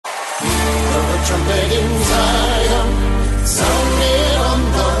trumpet in Zion, sounding on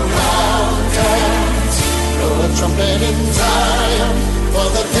the mountains. Blow a trumpet in Zion, for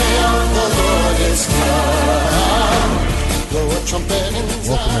the day of the Lord is come. Blow a trumpet in Zion.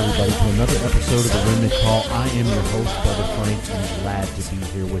 Welcome everybody to another episode of the Remnant Call. I am your host, Brother Frank, and I'm glad to be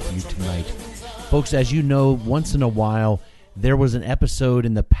here with you tonight. Folks, as you know, once in a while, there was an episode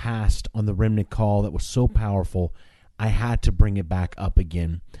in the past on the Remnant Call that was so powerful, I had to bring it back up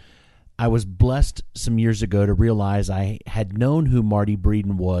again. I was blessed some years ago to realize I had known who Marty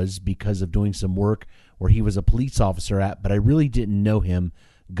Breeden was because of doing some work where he was a police officer at, but I really didn't know him.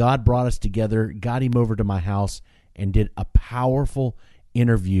 God brought us together, got him over to my house, and did a powerful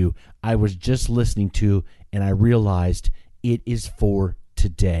interview I was just listening to, and I realized it is for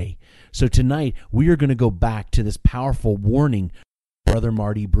today. So tonight, we are going to go back to this powerful warning Brother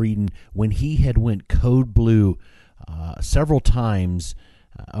Marty Breeden when he had went code blue several times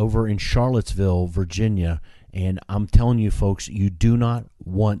over in Charlottesville, Virginia. And I'm telling you, folks, you do not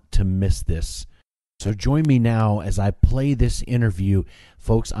want to miss this. So join me now as I play this interview.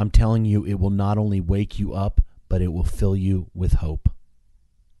 Folks, I'm telling you, it will not only wake you up, but it will fill you with hope.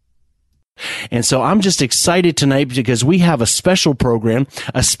 And so I'm just excited tonight because we have a special program,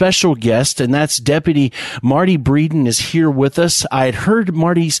 a special guest, and that's Deputy Marty Breeden is here with us. I had heard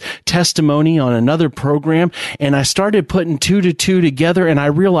Marty's testimony on another program, and I started putting two to two together, and I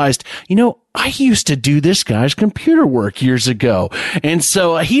realized, I used to do this guy's computer work years ago. And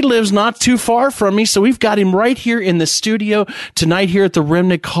so he lives not too far from me. So we've got him right here in the studio tonight here at the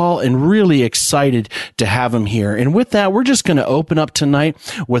Remnant Call, and really excited to have him here. And with that, we're just going to open up tonight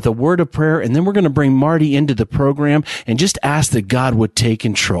with a word of prayer, and then we're going to bring Marty into the program and just ask that God would take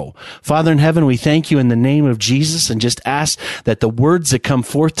control. Father in heaven, we thank you in the name of Jesus and just ask that the words that come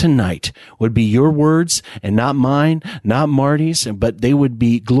forth tonight would be your words and not mine, not Marty's, but they would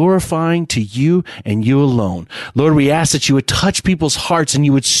be glorifying to you and you alone. Lord, we ask that you would touch people's hearts and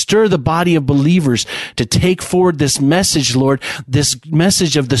you would stir the body of believers to take forward this message, Lord, this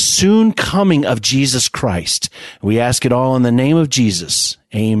message of the soon coming of Jesus Christ. We ask it all in the name of Jesus.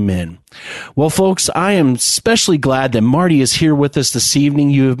 Amen. Well, folks, I am especially glad that Marty is here with us this evening.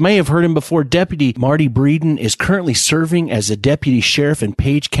 You may have heard him before. Deputy Marty Breeden is currently serving as a deputy sheriff in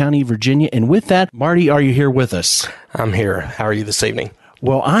Page County, Virginia. And with that, Marty, are you here with us? I'm here. How are you this evening?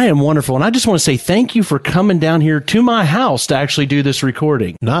 Well, I am wonderful, and I just want to say thank you for coming down here to my house to actually do this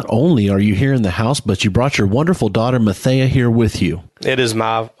recording. Not only are you here in the house, but you brought your wonderful daughter, Mathea, here with you. It is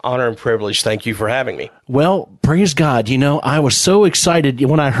my honor and privilege. Thank you for having me. Well, praise God. I was so excited.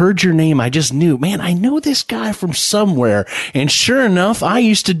 When I heard your name, I just knew, man, I know this guy from somewhere. And sure enough, I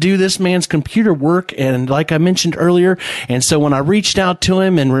used to do this man's computer work, and like I mentioned earlier, and so when I reached out to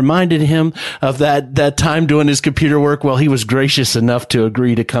him and reminded him of that time doing his computer work, well, he was gracious enough to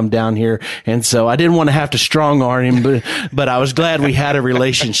agree to come down here. And so I didn't want to have to strong arm him, but I was glad we had a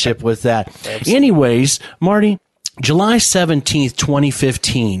relationship with that. Absolutely. Anyways, Marty, July 17th,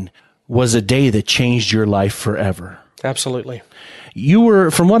 2015 was a day that changed your life forever. Absolutely. You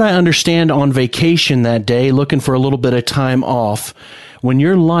were, from what I understand, on vacation that day, looking for a little bit of time off, when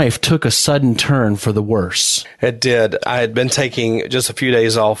your life took a sudden turn for the worse. It did. I had been taking just a few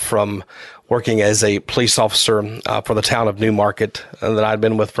days off from working as a police officer for the town of Newmarket that I'd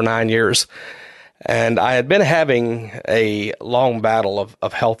been with for 9 years. And I had been having a long battle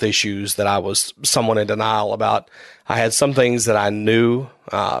of health issues that I was somewhat in denial about. I had some things that I knew,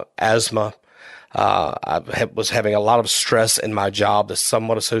 asthma. I was having a lot of stress in my job that's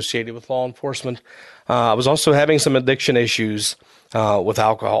somewhat associated with law enforcement. I was also having some addiction issues with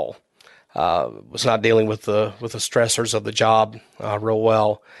alcohol. Was not dealing with the stressors of the job real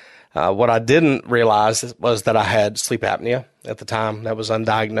well. What I didn't realize was that I had sleep apnea at the time. That was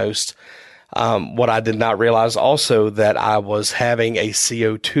undiagnosed. What I did not realize also that I was having a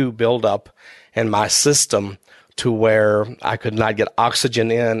CO2 buildup in my system to where I could not get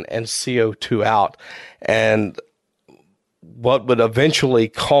oxygen in and CO2 out. And what would eventually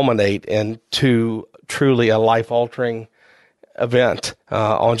culminate into truly a life-altering event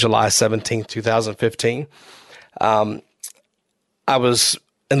on July 17th, 2015. I was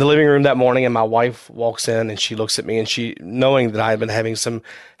in the living room that morning, and my wife walks in and she looks at me, and she, knowing that I had been having some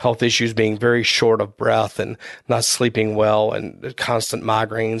health issues, being very short of breath and not sleeping well and constant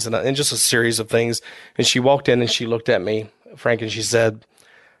migraines and just a series of things. And she walked in and she looked at me, Frank, and she said,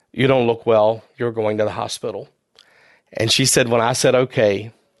 "You don't look well. You're going to the hospital." And she said, when I said,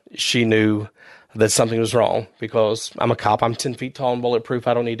 okay, she knew that something was wrong, because I'm a cop. I'm 10 feet tall and bulletproof.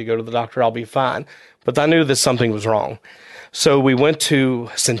 I don't need to go to the doctor. I'll be fine. But I knew that something was wrong. So we went to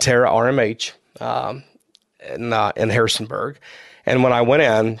Centera RMH in Harrisonburg. And when I went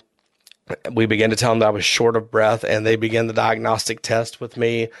in, We began to tell them that I was short of breath, and they began the diagnostic test with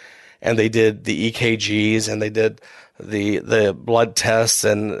me, and they did the EKGs, and they did the blood tests,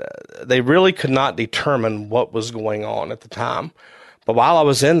 and they really could not determine what was going on at the time. But while I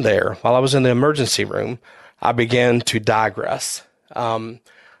was in the emergency room, I began to digress.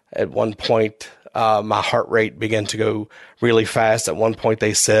 At one point, my heart rate began to go really fast. At one point,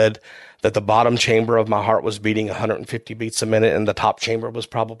 they said that the bottom chamber of my heart was beating 150 beats a minute, and the top chamber was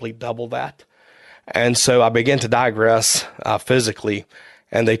probably double that. And so I began to digress physically,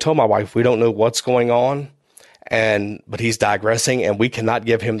 and they told my wife, we don't know what's going on, but he's digressing, and we cannot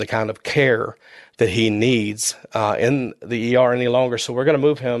give him the kind of care that he needs in the ER any longer, so we're going to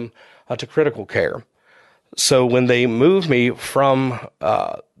move him to critical care. So when they moved me from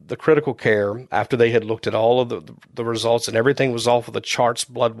the critical care, after they had looked at all of the results and everything was off of the charts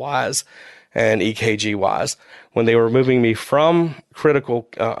blood-wise and EKG-wise, when they were moving me from from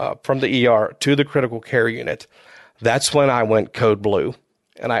the ER to the critical care unit, that's when I went code blue,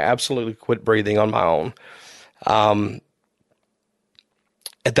 and I absolutely quit breathing on my own.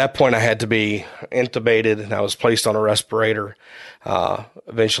 At that point, I had to be intubated, and I was placed on a respirator.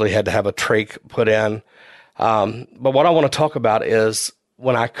 Eventually had to have a trach put in. But what I want to talk about is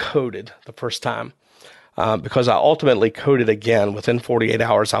when I coded the first time, because I ultimately coded again. Within 48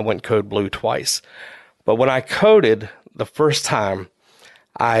 hours, I went code blue twice. But when I coded the first time,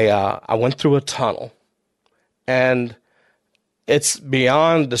 I went through a tunnel, and it's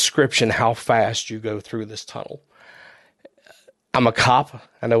beyond description how fast you go through this tunnel. I'm a cop.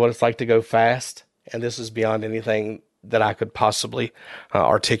 I know what it's like to go fast, and this is beyond anything that I could possibly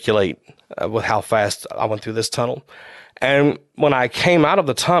articulate with how fast I went through this tunnel. And when I came out of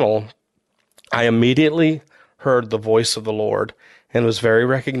the tunnel, I immediately heard the voice of the Lord, and it was very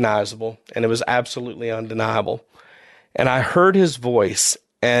recognizable, and it was absolutely undeniable. And I heard his voice,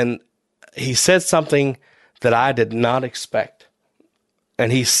 and he said something that I did not expect.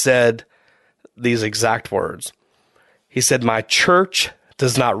 And he said these exact words. He said, "My church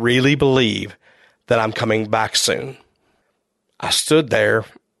does not really believe that I'm coming back soon." I stood there,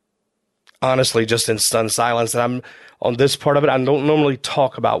 honestly, just in stunned silence. And I'm on this part of it, I don't normally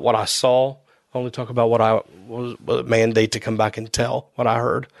talk about what I saw. I only talk about what I was mandated to come back and tell, what I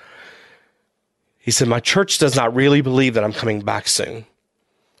heard. He said, "My church does not really believe that I'm coming back soon."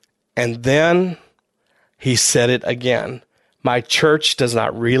 And then he said it again. "My church does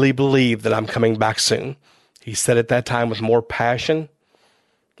not really believe that I'm coming back soon." He said it that time with more passion,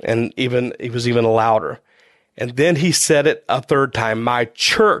 and it was even louder. And then he said it a third time. "My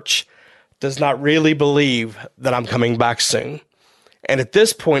church does not really believe that I'm coming back soon." And at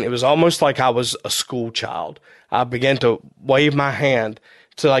this point, it was almost like I was a school child. I began to wave my hand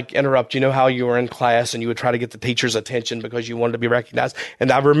to like interrupt. You know how you were in class and you would try to get the teacher's attention because you wanted to be recognized.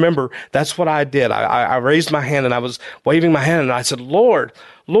 And I remember that's what I did. I raised my hand and I was waving my hand and I said, Lord,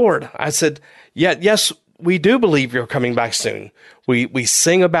 I said, yes, we do believe you're coming back soon. We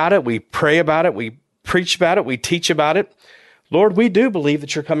sing about it. We pray about it. We preach about it. We teach about it. Lord, we do believe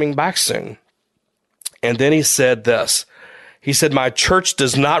that you're coming back soon. And then he said this. He said, "My church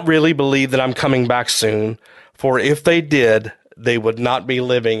does not really believe that I'm coming back soon, for if they did, they would not be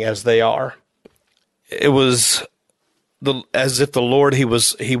living as they are." It was as if the Lord, he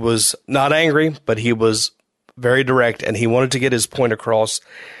was not angry, but he was very direct, and he wanted to get his point across.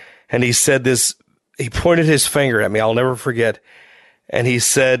 And he said this, he pointed his finger at me, I'll never forget. And he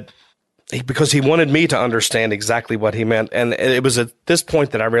said, because he wanted me to understand exactly what he meant. And it was at this point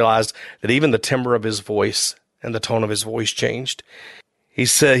that I realized that even the timbre of his voice and the tone of his voice changed. He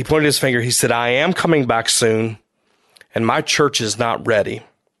said, he pointed his finger, he said, "I am coming back soon, and my church is not ready."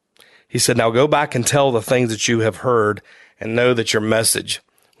 He said, "Now go back and tell the things that you have heard and know that your message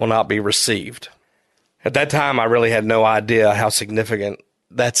will not be received." At that time, I really had no idea how significant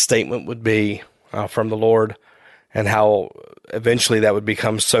that statement would be from the Lord, and how eventually that would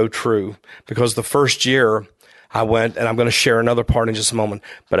become so true. Because the first year I went, and I'm going to share another part in just a moment,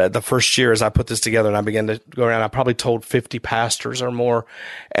 but at the first year as I put this together and I began to go around, I probably told 50 pastors or more,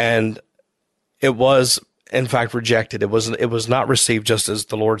 and it was in fact rejected. It was not received just as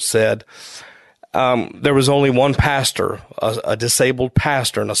the Lord said. There was only one pastor, a disabled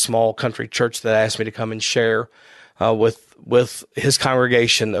pastor in a small country church, that asked me to come and share with his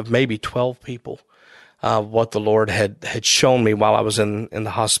congregation of maybe 12 people what the Lord had shown me while I was in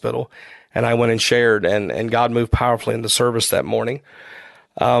the hospital. And I went and shared, and God moved powerfully in the service that morning.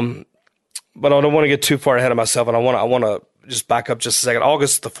 But I don't want to get too far ahead of myself, and I want to just back up just a second.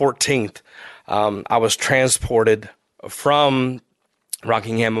 August the 14th, I was transported from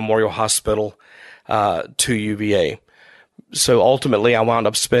Rockingham Memorial Hospital to UVA. So ultimately, I wound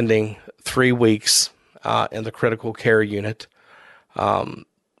up spending 3 weeks in the critical care unit.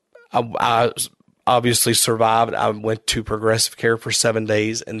 I obviously survived. I went to progressive care for 7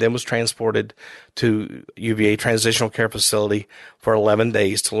 days and then was transported to UVA Transitional Care Facility for 11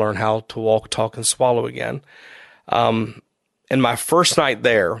 days to learn how to walk, talk, and swallow again. In my first night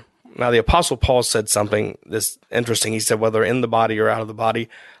there, now the Apostle Paul said something that's interesting. He said, whether in the body or out of the body,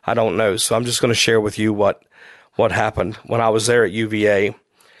 I don't know. So I'm just going to share with you what happened when I was there at UVA.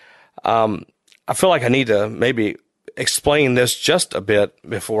 I feel like I need to maybe explain this just a bit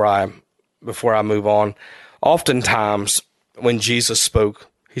before I move on. Oftentimes, when Jesus spoke,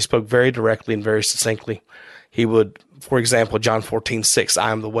 he spoke very directly and very succinctly. He would, for example, John 14:6,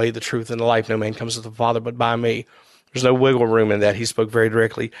 I am the way, the truth, and the life. No man comes to the Father but by me. There's no wiggle room in that. He spoke very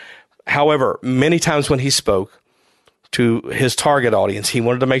directly. However, many times when he spoke to his target audience, he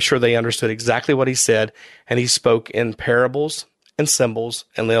wanted to make sure they understood exactly what he said, and he spoke in parables and symbols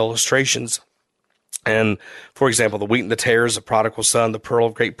and illustrations. And, for example, the wheat and the tares, the prodigal son, the pearl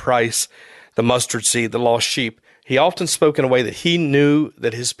of great price, the mustard seed, the lost sheep. He often spoke in a way that he knew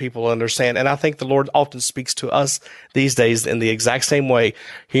that his people understand. And I think the Lord often speaks to us these days in the exact same way.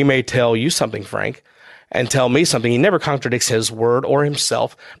 He may tell you something, Frank, and tell me something. He never contradicts his word or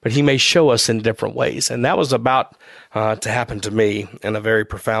himself, but he may show us in different ways. And that was about to happen to me in a very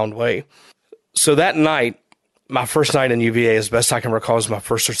profound way. So that night, my first night in UVA, as best I can recall, was my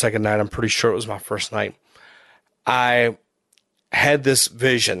first or second night. I'm pretty sure it was my first night. I had this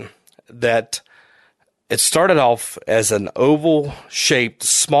vision that it started off as an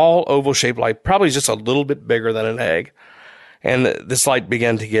small oval shaped light, probably just a little bit bigger than an egg. And this light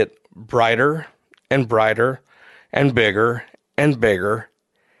began to get brighter and brighter and bigger and bigger.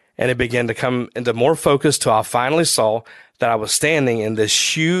 And it began to come into more focus till I finally saw that I was standing in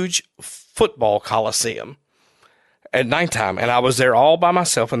this huge football coliseum at nighttime. And I was there all by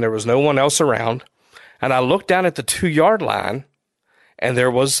myself and there was no one else around. And I looked down at the 2-yard line and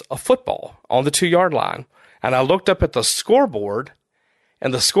there was a football on the 2-yard line. And I looked up at the scoreboard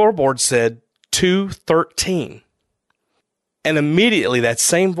and the scoreboard said 2-13. And immediately that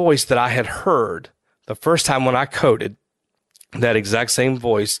same voice that I had heard the first time when I coded, that exact same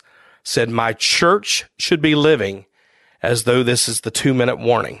voice said, my church should be living as though this is the 2-minute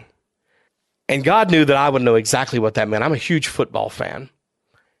warning. And God knew that I would know exactly what that meant. I'm a huge football fan.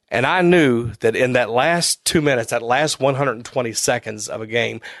 And I knew that in that last 2 minutes, that last 120 seconds of a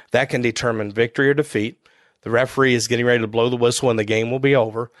game, that can determine victory or defeat. The referee is getting ready to blow the whistle and the game will be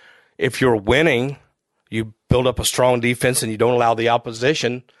over. If you're winning, you build up a strong defense and you don't allow the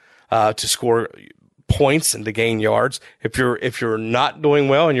opposition to score points and to gain yards. If you're not doing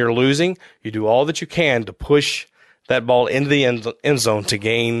well and you're losing, you do all that you can to push that ball into the end zone to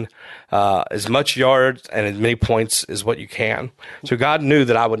gain as much yards and as many points as what you can. So God knew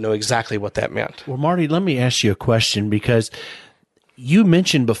that I would know exactly what that meant. Well, Marty, let me ask you a question, because you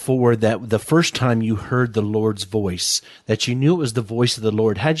mentioned before that the first time you heard the Lord's voice, that you knew it was the voice of the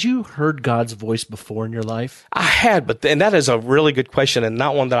Lord. Had you heard God's voice before in your life? I had, and that is a really good question and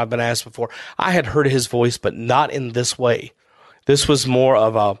not one that I've been asked before. I had heard his voice, but not in this way. This was more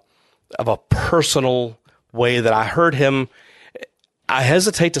of a personal way that I heard him. I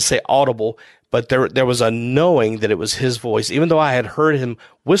hesitate to say audible, but there was a knowing that it was his voice, even though I had heard him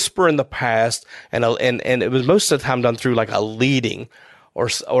whisper in the past, and it was most of the time done through like a leading or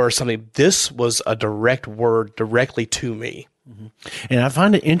something. This was a direct word directly to me. Mm-hmm. And I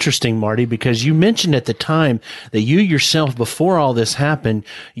find it interesting, Marty, because you mentioned at the time that you yourself, before all this happened,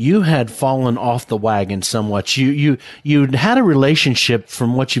 you had fallen off the wagon somewhat. You had a relationship,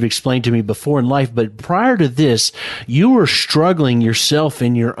 from what you've explained to me, before in life, but prior to this, you were struggling yourself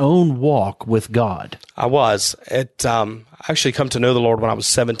in your own walk with God. I was. I actually come to know the Lord when I was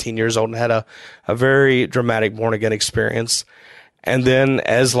 17 years old and had a very dramatic born-again experience. And then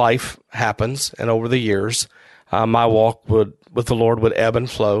as life happens and over the years, my walk with the Lord would ebb and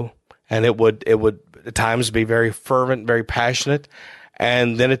flow, and it would at times be very fervent, very passionate,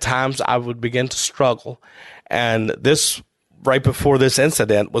 and then at times I would begin to struggle. And this, right before this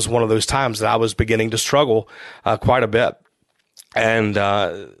incident, was one of those times that I was beginning to struggle quite a bit. And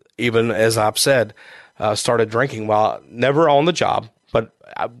even as I've said, started drinking while never on the job, but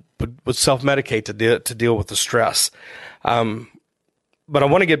I would self-medicate to deal with the stress. But I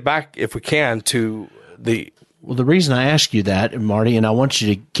want to get back, if we can, to the... Well, the reason I ask you that, Marty, and I want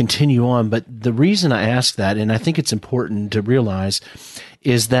you to continue on, but the reason I ask that, and I think it's important to realize,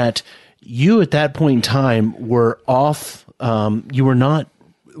 is that you at that point in time were off, you were not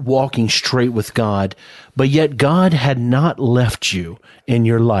walking straight with God, but yet God had not left you in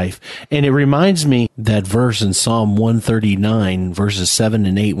your life. And it reminds me that verse in Psalm 139, verses 7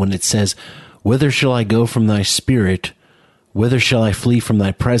 and 8, when it says, "Whither shall I go from thy spirit? Whither shall I flee from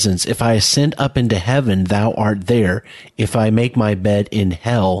thy presence? If I ascend up into heaven, thou art there. If I make my bed in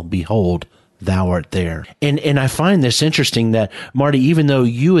hell, behold, thou art there." And I find this interesting that, Marty, even though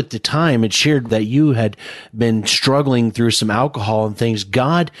you at the time had shared that you had been struggling through some alcohol and things,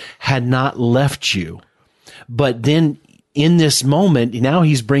 God had not left you. But then in this moment, now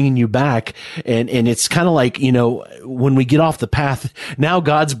he's bringing you back. And it's kind of like, when we get off the path, now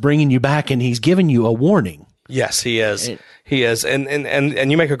God's bringing you back and he's giving you a warning. Yes, he is. He is.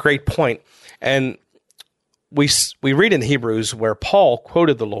 And you make a great point. And we read in Hebrews where Paul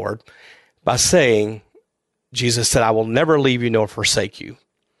quoted the Lord by saying, Jesus said, "I will never leave you nor forsake you."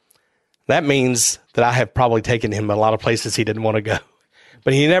 That means that I have probably taken him a lot of places he didn't want to go.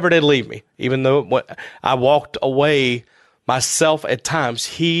 But he never did leave me. Even though I walked away myself at times,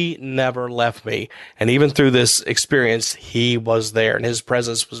 he never left me. And even through this experience, he was there and his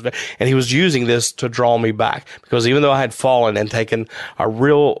presence was there. And he was using this to draw me back. Because even though I had fallen and taken a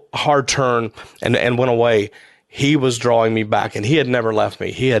real hard turn and went away, he was drawing me back, and he had never left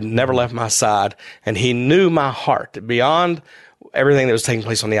me. He had never left my side, and he knew my heart. Beyond everything that was taking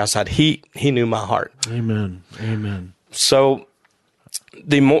place on the outside, he knew my heart. Amen. Amen. So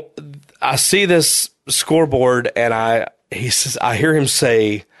I see this scoreboard, and I hear him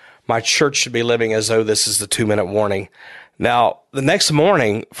say, "My church should be living as though this is the 2-minute warning." Now, the next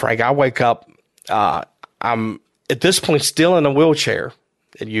morning, Frank, I wake up. I'm at this point still in a wheelchair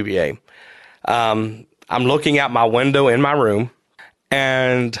at UVA. I'm looking out my window in my room,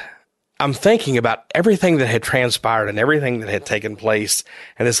 and I'm thinking about everything that had transpired and everything that had taken place,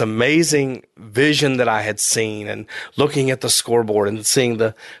 and this amazing vision that I had seen, and looking at the scoreboard and seeing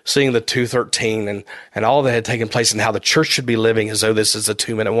the 213 and all that had taken place, and how the church should be living as though this is a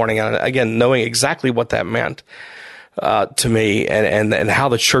 2-minute warning. And again, knowing exactly what that meant to me, and how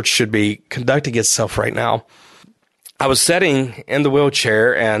the church should be conducting itself right now. I was sitting in the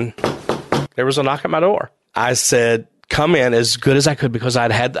wheelchair, and there was a knock at my door. I said, "Come in," as good as I could, because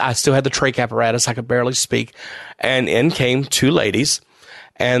I still had the trach apparatus. I could barely speak. And in came 2 ladies,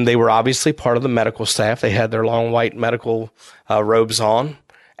 and they were obviously part of the medical staff. They had their long white medical robes on.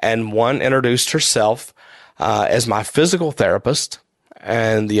 And one introduced herself as my physical therapist,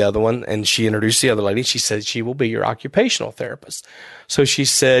 and the other one, and she introduced the other lady. She said she will be your occupational therapist. So she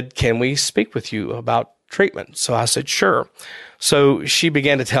said, "Can we speak with you about treatment?" So I said, "Sure." So she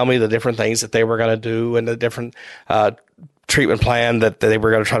began to tell me the different things that they were going to do, and the different treatment plan that they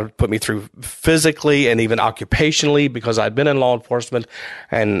were going to try to put me through physically and even occupationally, because I'd been in law enforcement,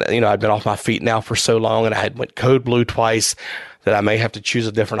 and I'd been off my feet now for so long, and I had went code blue twice, that I may have to choose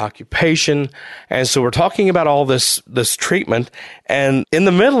a different occupation. And so we're talking about all this treatment, and in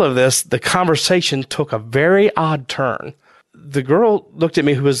the middle of this, the conversation took a very odd turn. The girl looked at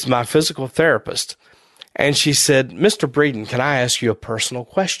me, who was my physical therapist, and she said, "Mr. Breeden, can I ask you a personal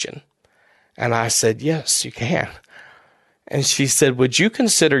question?" And I said, "Yes, you can." And she said, "Would you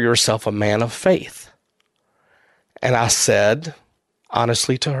consider yourself a man of faith?" And I said,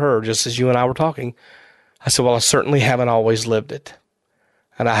 honestly to her, just as you and I were talking, I said, "Well, I certainly haven't always lived it.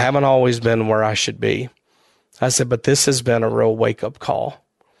 And I haven't always been where I should be." I said, "But this has been a real wake-up call.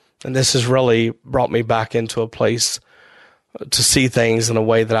 And this has really brought me back into a place to see things in a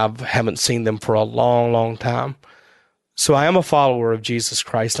way that I haven't seen them for a long, long time. So I am a follower of Jesus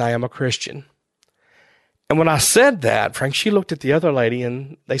Christ. I am a Christian." And when I said that, Frank, she looked at the other lady,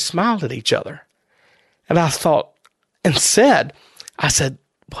 and they smiled at each other. And I thought, I said,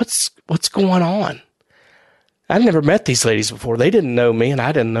 what's going on? I'd never met these ladies before. They didn't know me, and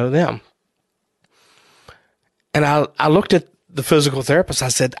I didn't know them. And I looked at the physical therapist. I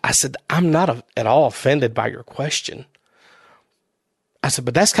said, "I'm not at all offended by your question." I said,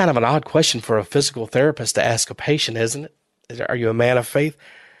 "But that's kind of an odd question for a physical therapist to ask a patient, isn't it? Are you a man of faith?"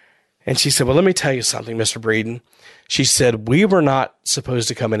 And she said, "Well, let me tell you something, Mr. Breeden." She said, "We were not supposed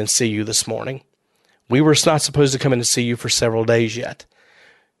to come in and see you this morning. We were not supposed to come in and see you for several days yet."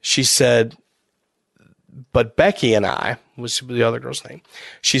 She said, "But Becky and I," was the other girl's name,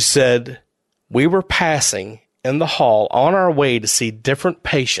 she said, "we were passing in the hall on our way to see different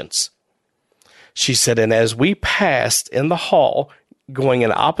patients." She said, "And as we passed in the hall, going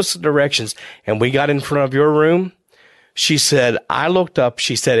in opposite directions, and we got in front of your room," she said, "I looked up,"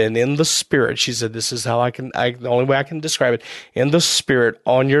 she said, "and in the spirit," she said, "this is how the only way I can describe it, in the spirit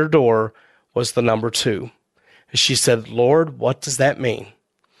on your door was the number 2. She said, 'Lord, what does that mean?'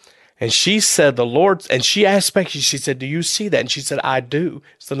 And she said, the Lord, and she asked Becky, she said, do you see that? And she said, I do.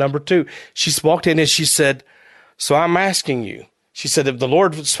 It's the number 2. She walked in and she said, so I'm asking you. She said, if the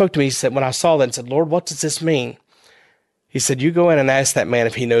Lord spoke to me, he said, when I saw that, and said, Lord, what does this mean? He said, you go in and ask that man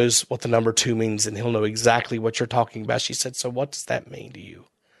if he knows what the number 2 means, and he'll know exactly what you're talking about. She said, so what does that mean to you?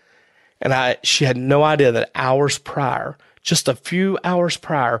 And she had no idea that hours prior, just a few hours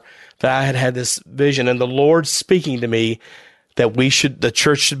prior, that I had this vision, and the Lord speaking to me that the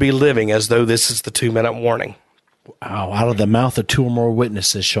church should be living as though this is the 2-minute warning. Wow, out of the mouth of 2 or more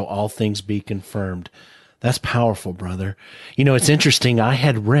witnesses shall all things be confirmed. That's powerful, brother. You know, it's interesting. I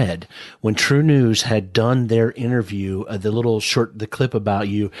had read when True News had done their interview, the clip about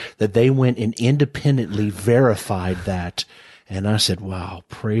you, that they went and independently verified that. And I said, wow,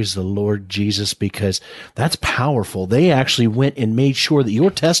 praise the Lord Jesus, because that's powerful. They actually went and made sure that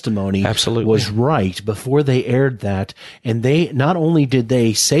your testimony was right before they aired that. And they, not only did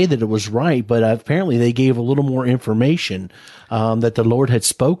they say that it was right, but apparently they gave a little more information that the Lord had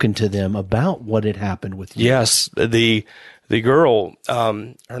spoken to them about what had happened with you. Yes. The girl,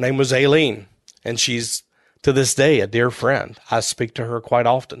 her name was Aileen, and she's to this day a dear friend. I speak to her quite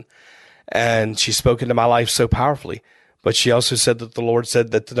often, and she spoke into my life so powerfully. But she also said that the Lord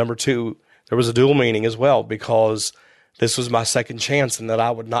said that the number 2, there was a dual meaning as well, because this was my second chance and that I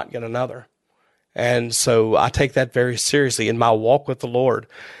would not get another. And so I take that very seriously in my walk with the Lord.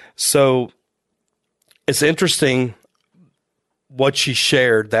 So it's interesting what she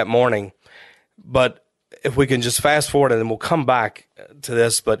shared that morning. But if we can just fast forward, and then we'll come back to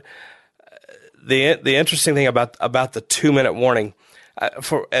this. But the interesting thing about the 2-minute warning,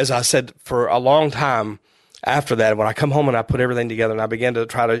 as I said, for a long time, after that, when I come home and I put everything together and I began to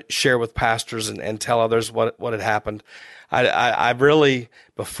try to share with pastors and tell others what had happened, I really,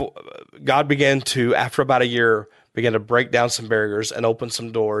 before God began to, after about a year, began to break down some barriers and open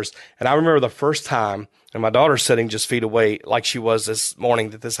some doors. And I remember the first time, and my daughter's sitting just feet away, like she was this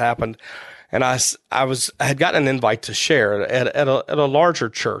morning that this happened. And I had gotten an invite to share at a larger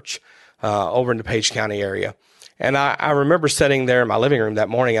church over in the Page County area. And I remember sitting there in my living room that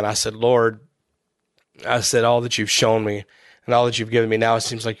morning, and I said, Lord, I said, all that you've shown me and all that you've given me now, it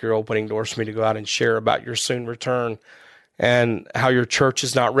seems like you're opening doors for me to go out and share about your soon return, and how your church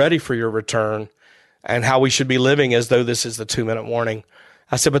is not ready for your return, and how we should be living as though this is the 2-minute warning.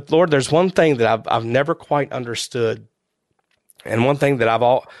 I said, but Lord, there's one thing that I've never quite understood, and one thing that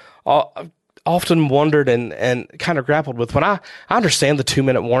I've often wondered and kind of grappled with. When I understand the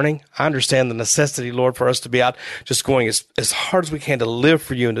 2-minute warning, I understand the necessity, Lord, for us to be out just going as hard as we can to live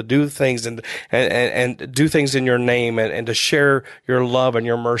for you and to do things and do things in your name and to share your love and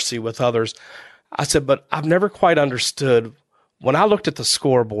your mercy with others. I said, but I've never quite understood, when I looked at the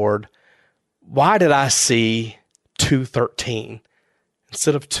scoreboard, why did I see 2:13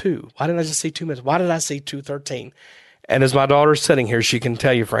 instead of 2? Why didn't I just see 2 minutes? Why did I see 2:13? And as my daughter's sitting here, she can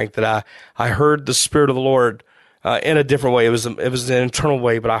tell you, Frank, that I heard the Spirit of the Lord in a different way. It was an internal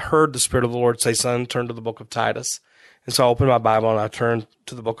way, but I heard the Spirit of the Lord say, son, turn to the book of Titus. And so I opened my Bible and I turned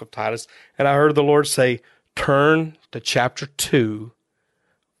to the book of Titus, and I heard the Lord say, turn to chapter 2,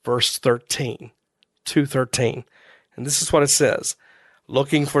 verse 13, 2:13. And this is what it says: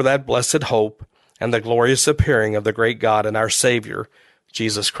 looking for that blessed hope and the glorious appearing of the great God and our Savior,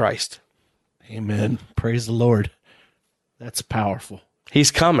 Jesus Christ. Amen. Praise the Lord. That's powerful. He's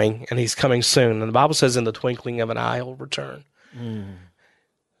coming, and he's coming soon. And the Bible says in the twinkling of an eye he'll return.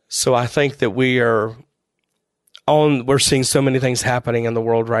 So I think that we're seeing so many things happening in the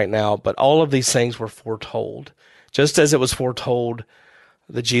world right now, but all of these things were foretold. Just as it was foretold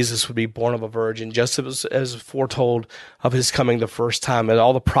that Jesus would be born of a virgin, just as foretold of his coming the first time, and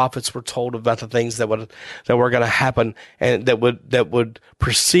all the prophets were told about the things that were going to happen and that would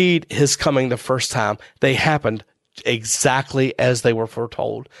precede his coming the first time. They happened exactly as they were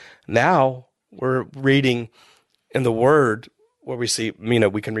foretold. Now we're reading in the Word where we see,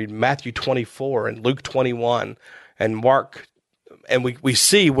 we can read Matthew 24 and Luke 21 and Mark, and we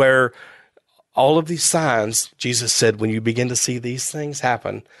see where all of these signs, Jesus said, when you begin to see these things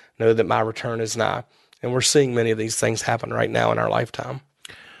happen, know that my return is nigh. And we're seeing many of these things happen right now in our lifetime.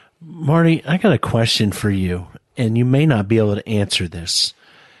 Marty, I got a question for you, and you may not be able to answer this,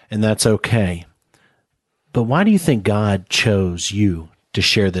 and that's okay. But why do you think God chose you to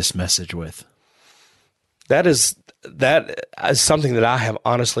share this message with? That is something that I have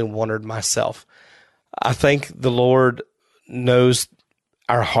honestly wondered myself. I think the Lord knows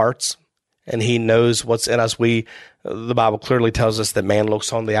our hearts, and he knows what's in us. The Bible clearly tells us that man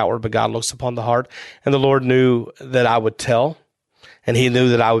looks on the outward, but God looks upon the heart. And the Lord knew that I would tell, and he knew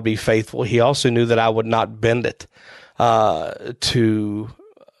that I would be faithful. He also knew that I would not bend it to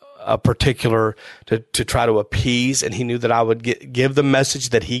a particular to try to appease, and he knew that I would give the message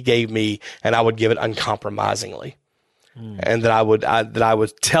that he gave me, and I would give it uncompromisingly, and that I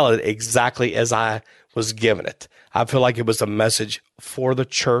would tell it exactly as I was given it. I feel like it was a message for the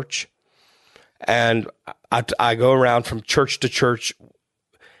church, and I go around from church to church,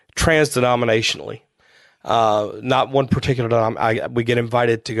 trans-denominationally. Not one particular we get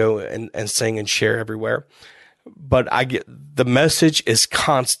invited to go and sing and share everywhere. But the message is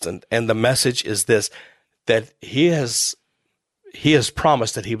constant, and the message is this, that he has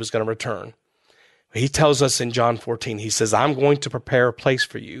promised that he was going to return. He tells us in John 14, he says, I'm going to prepare a place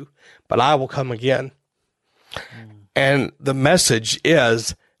for you, but I will come again. And the message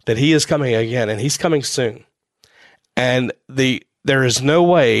is that he is coming again, and he's coming soon. And there is no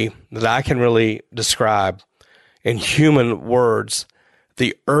way that I can really describe in human words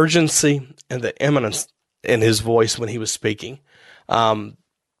the urgency and the imminence in his voice when he was speaking. Whenever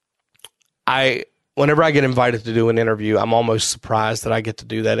I get invited to do an interview, I'm almost surprised that I get to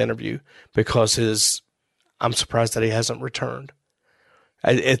do that interview, because I'm surprised that he hasn't returned.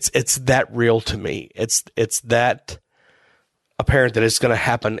 It's that real to me. It's that apparent that it's going to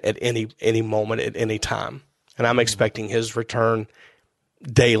happen at any moment, at any time. And I'm expecting his return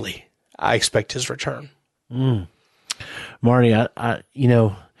daily. I expect his return. Marty, I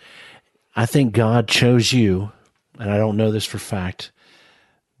think God chose you, and I don't know this for fact,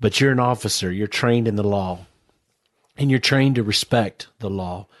 but you're an officer. You're trained in the law, and you're trained to respect the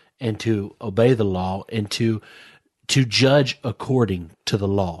law and to obey the law and to judge according to the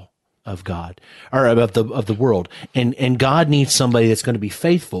law of God, or of the world. And God needs somebody that's going to be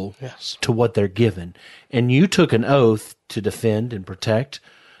faithful to what they're given. And you took an oath to defend and protect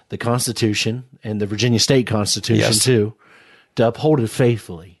the Constitution and the Virginia State Constitution too, to uphold it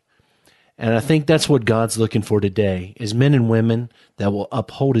faithfully. And I think that's what God's looking for today, is men and women that will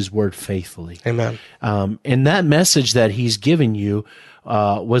uphold his word faithfully. Amen. And that message that he's given you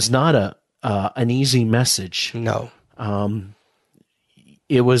was not an easy message. No.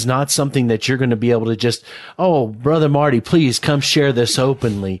 It was not something that you're going to be able to just, oh, Brother Marty, please come share this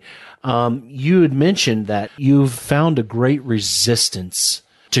openly. You had mentioned that you've found a great resistance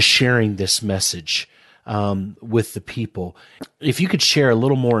to sharing this message with the people. If you could share a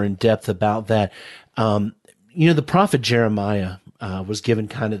little more in depth about that. The prophet Jeremiah was given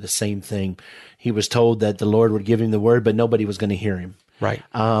kind of the same thing. He was told that the Lord would give him the word, but nobody was going to hear him. Right.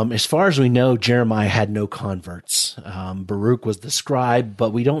 As far as we know, Jeremiah had no converts. Baruch was the scribe,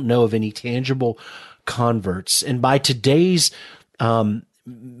 but we don't know of any tangible converts. And by today's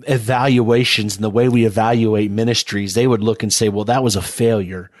evaluations and the way we evaluate ministries, they would look and say, well, that was a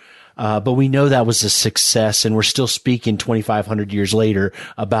failure. But we know that was a success, and we're still speaking 2,500 years later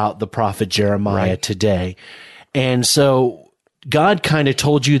about the prophet Jeremiah today. And so God kind of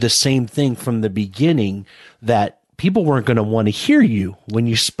told you the same thing from the beginning, that people weren't going to want to hear you when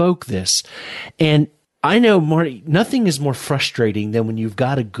you spoke this. And I know, Marty, nothing is more frustrating than when you've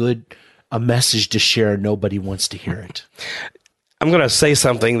got a message to share and nobody wants to hear it. I'm going to say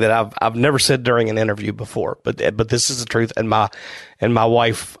something that I've never said during an interview before, but this is the truth. And my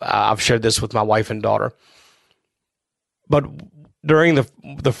wife, I've shared this with my wife and daughter. But during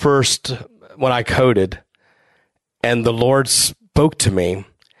the first, when I coded, and the Lord spoke to me,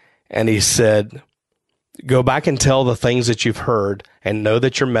 and he said, go back and tell the things that you've heard, and know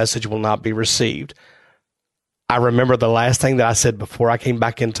that your message will not be received. I remember the last thing that I said before I came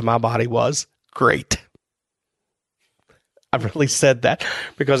back into my body was, great. I really said that,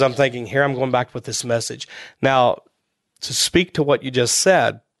 because I'm thinking, here I'm going back with this message. Now, to speak to what you just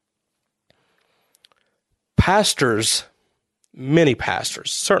said, pastors, many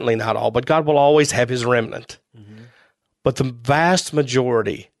pastors, certainly not all, but God will always have his remnant. Mm-hmm. But the vast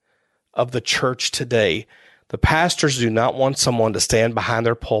majority of the church today, the pastors do not want someone to stand behind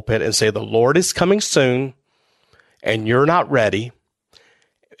their pulpit and say, the Lord is coming soon, and you're not ready.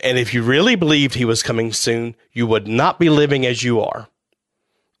 And if you really believed he was coming soon, you would not be living as you are.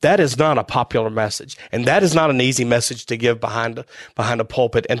 That is not a popular message. And that is not an easy message to give behind a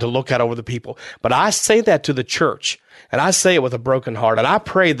pulpit and to look out over the people. But I say that to the church, and I say it with a broken heart. And I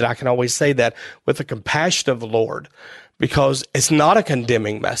pray that I can always say that with the compassion of the Lord, because it's not a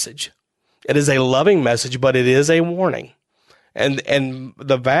condemning message. It is a loving message, but it is a warning. And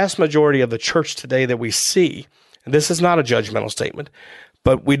the vast majority of the church today that we see, and this is not a judgmental statement,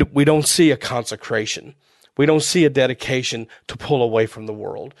 but we don't see a consecration. We don't see a dedication to pull away from the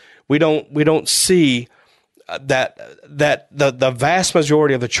world. We don't see that the vast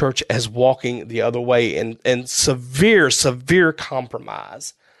majority of the church as walking the other way in severe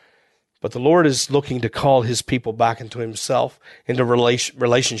compromise But the Lord is looking to call his people back into himself, into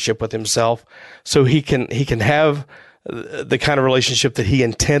relationship with himself, so he can have the kind of relationship that he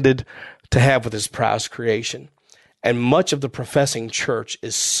intended to have with his prized creation. And much of the professing church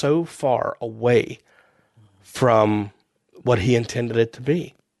is so far away from what he intended it to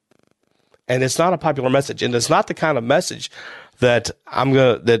be. And it's not a popular message, and it's not the kind of message that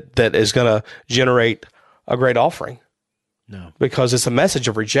that is gonna generate a great offering. No. Because it's a message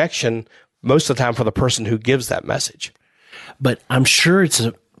of rejection most of the time for the person who gives that message. But I'm sure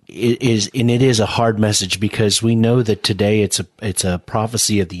it is a hard message, because we know that today it's a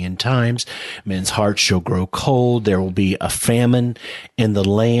prophecy of the end times. Men's hearts shall grow cold. There will be a famine in the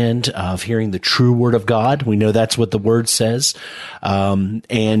land of hearing the true word of God. We know that's what the word says.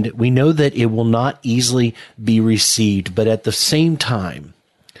 And we know that it will not easily be received. But at the same time,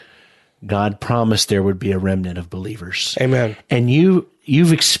 God promised there would be a remnant of believers. Amen. And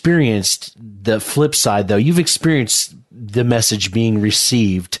you've experienced the flip side, though. You've experienced the message being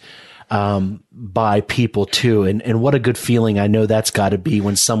received by people too. And what a good feeling I know that's got to be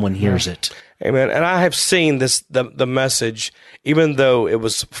when someone hears it. Amen. And I have seen the message, even though it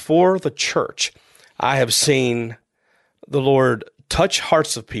was for the church, I have seen the Lord touch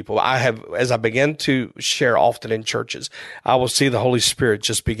hearts of people. As I begin to share often in churches, I will see the Holy Spirit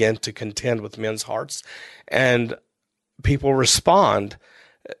just begin to contend with men's hearts, and people respond.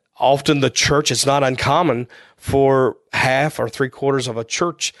 Often the church, it's not uncommon for half or three-quarters of a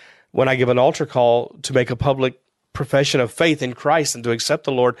church, when I give an altar call, to make a public profession of faith in Christ and to accept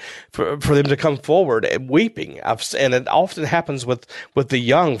the Lord, for them to come forward and weeping. And it often happens with the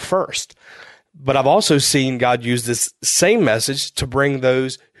young first. But I've also seen God use this same message to bring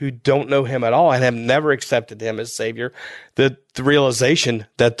those who don't know him at all and have never accepted him as Savior, the realization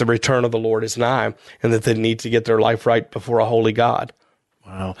that the return of the Lord is nigh and that they need to get their life right before a holy God.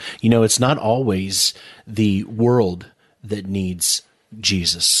 Wow. You know, it's not always the world that needs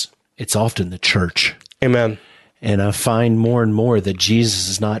Jesus. It's often the church. Amen. And I find more and more that Jesus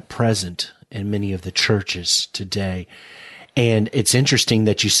is not present in many of the churches today. And it's interesting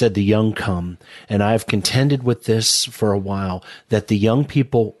that you said the young come, and I've contended with this for a while, that the young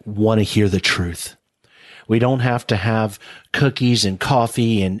people want to hear the truth. We don't have to have cookies and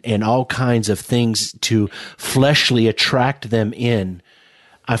coffee and all kinds of things to fleshly attract them in.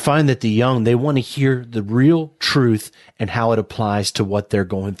 I find that the young, they want to hear the real truth and how it applies to what they're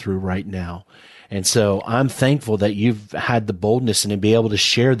going through right now. And so I'm thankful that you've had the boldness and to be able to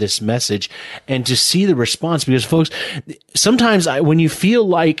share this message and to see the response, because folks, sometimes when you feel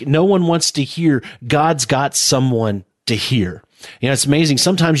like no one wants to hear, God's got someone to hear. You know, it's amazing.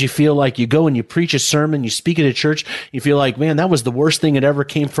 Sometimes you feel like you go and you preach a sermon, you speak at a church, you feel like, man, that was the worst thing that ever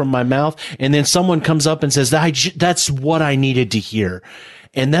came from my mouth. And then someone comes up and says, that's what I needed to hear.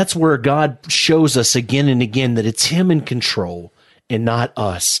 And that's where God shows us again and again that it's him in control and not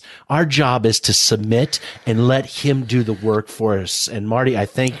us. Our job is to submit and let him do the work for us. And Marty, I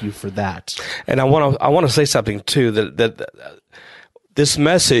thank you for that. And I want to say something too, that this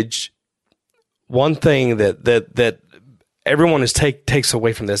message, one thing that everyone takes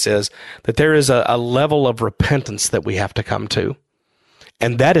away from this is that there is a level of repentance that we have to come to.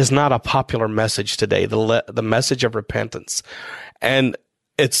 And that is not a popular message today, the message of repentance. And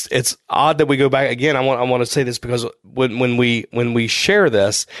it's odd that we go back again. I want to say this because when we share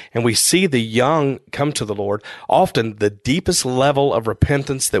this and we see the young come to the Lord, often the deepest level of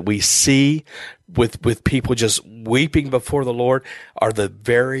repentance that we see with people just weeping before the Lord are the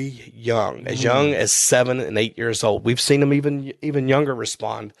very young as 7 and 8 years old. We've seen them even younger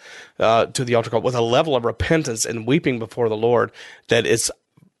respond to the altar call with a level of repentance and weeping before the Lord that it's,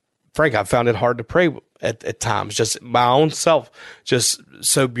 Frank, I found it hard to pray at times, just my own self, just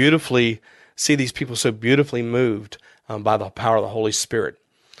so beautifully, see these people so beautifully moved by the power of the Holy Spirit.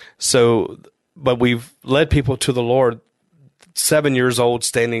 So, but we've led people to the Lord, 7 years old,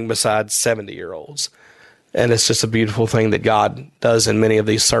 standing beside 70-year-olds. And it's just a beautiful thing that God does in many of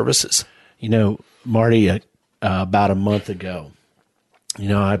these services. You know, Marty, about a month ago, you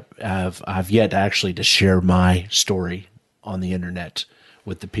know, I've yet actually to share my story on the internet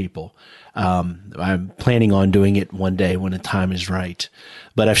with the people. I'm planning on doing it one day when the time is right.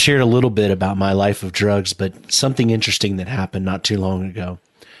 But I've shared a little bit about my life of drugs, but something interesting that happened not too long ago.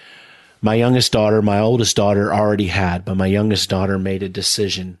 My youngest daughter, my oldest daughter already had, but my youngest daughter made a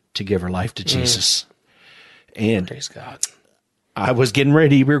decision to give her life to Jesus. And praise God. I was getting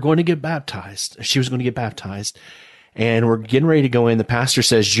ready. We were going to get baptized. She was going to get baptized. And we're getting ready to go in. The pastor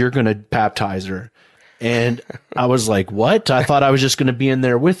says, you're going to baptize her. And I was like, what? I thought I was just going to be in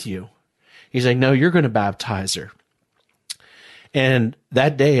there with you. He's like, no, you're going to baptize her. And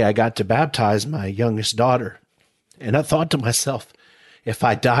that day I got to baptize my youngest daughter. And I thought to myself, if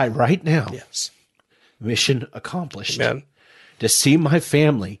I die right now, Yes. mission accomplished. Amen. To see my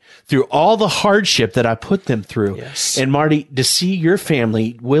family through all the hardship that I put them through. Yes. And Marty, to see your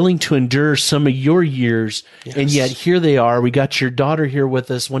family willing to endure some of your years, Yes. and yet here they are. We got your daughter here with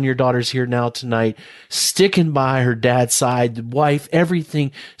us. One of your daughters here now tonight, sticking by her dad's side, the wife,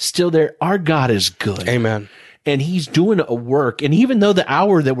 everything still there. Our God is good. Amen. And he's doing a work. And even though the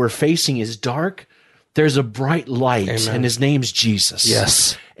hour that we're facing is dark, there's a bright light, Amen. and his name's Jesus.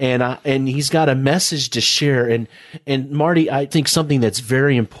 Yes. And he's got a message to share. And Marty, I think something that's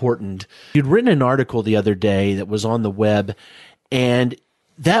very important. You'd written an article the other day that was on the web, and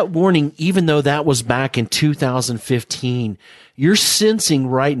that warning, even though that was back in 2015, you're sensing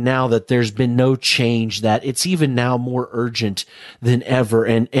right now that there's been no change, that it's even now more urgent than ever.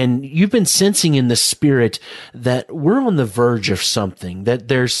 And you've been sensing in the spirit that we're on the verge of something, that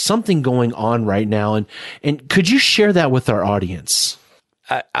there's something going on right now. And could you share that with our audience?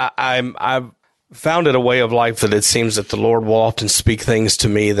 I've found it a way of life that it seems that the Lord will often speak things to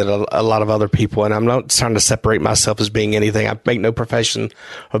me that a lot of other people, and I'm not trying to separate myself as being anything. I make no profession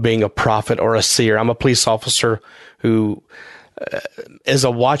of being a prophet or a seer. I'm a police officer who is a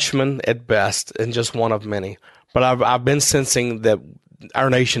watchman at best and just one of many. But I've been sensing that our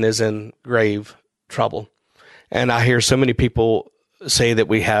nation is in grave trouble. And I hear so many people say that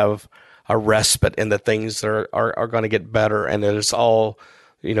we have a respite and that things are going to get better and that it's all,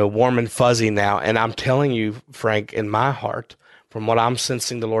 warm and fuzzy now. And I'm telling you, Frank, in my heart, from what I'm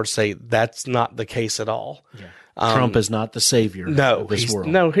sensing the Lord say, that's not the case at all. Yeah. Trump is not the savior of this world.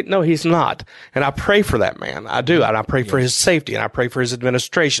 No, he's not. And I pray for that man. I do. And I pray for his safety and I pray for his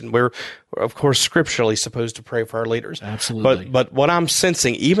administration. We're, of course, scripturally supposed to pray for our leaders. Absolutely. But what I'm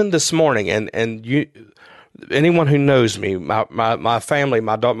sensing, even this morning, and you, anyone who knows me, my family,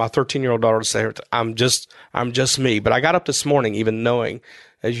 my 13-year-old daughter said, I'm just me. But I got up this morning, even knowing,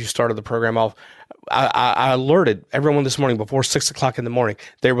 as you started the program off, I alerted everyone this morning before 6:00 in the morning.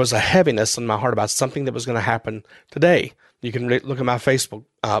 There was a heaviness in my heart about something that was going to happen today. You can look at my Facebook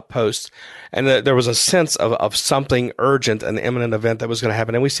post, and there was a sense of something urgent, an imminent event that was going to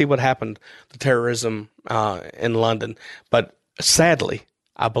happen. And we see what happened, the terrorism in London. But sadly,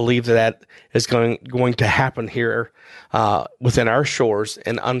 I believe that is going to happen here within our shores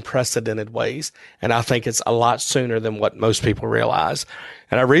in unprecedented ways. And I think it's a lot sooner than what most people realize.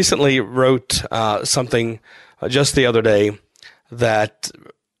 And I recently wrote something just the other day that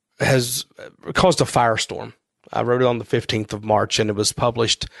has caused a firestorm. I wrote it on the 15th of March, and it was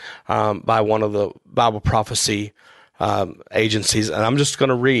published by one of the Bible prophecy agencies. And I'm just going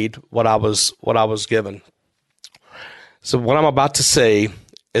to read what I was given. So what I'm about to say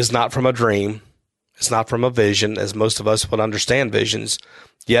is not from a dream. It's not from a vision, as most of us would understand visions,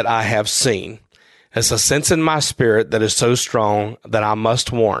 yet I have seen. It's a sense in my spirit that is so strong that I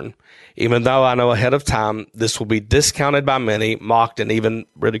must warn. Even though I know ahead of time this will be discounted by many, mocked, and even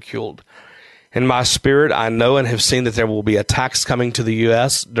ridiculed. In my spirit, I know and have seen that there will be attacks coming to the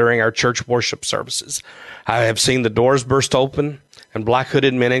U.S. during our church worship services. I have seen the doors burst open and black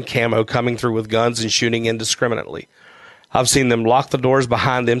hooded men in camo coming through with guns and shooting indiscriminately. I've seen them lock the doors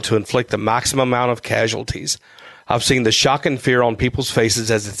behind them to inflict the maximum amount of casualties. I've seen the shock and fear on people's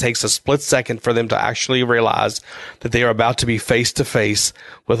faces as it takes a split second for them to actually realize that they are about to be face to face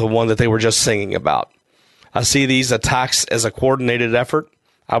with the one that they were just singing about. I see these attacks as a coordinated effort.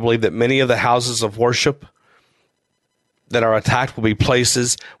 I believe that many of the houses of worship that are attacked will be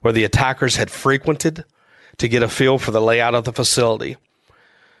places where the attackers had frequented to get a feel for the layout of the facility.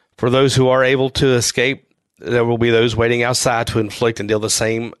 For those who are able to escape, there will be those waiting outside to inflict and deal the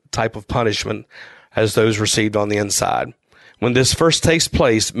same type of punishment as those received on the inside. When this first takes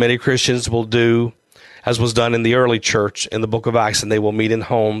place, many Christians will do as was done in the early church in the book of Acts, and they will meet in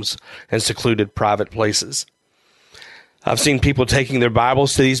homes and secluded private places. I've seen people taking their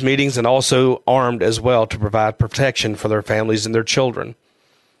Bibles to these meetings and also armed as well to provide protection for their families and their children.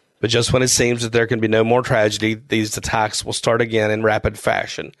 But just when it seems that there can be no more tragedy, these attacks will start again in rapid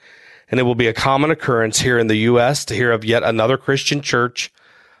fashion. And it will be a common occurrence here in the U.S. to hear of yet another Christian church,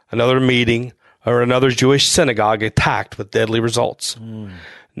 another meeting, or another Jewish synagogue attacked with deadly results.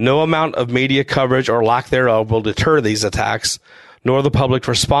 No amount of media coverage or lack thereof will deter these attacks, nor the public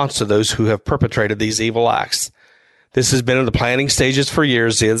response to those who have perpetrated these evil acts. This has been in the planning stages for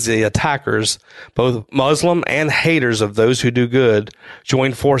years as the attackers, both Muslim and haters of those who do good,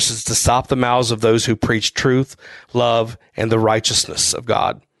 join forces to stop the mouths of those who preach truth, love, and the righteousness of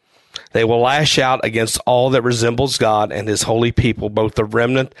God. They will lash out against all that resembles God and his holy people, both the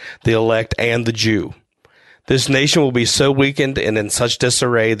remnant, the elect, and the Jew. This nation will be so weakened and in such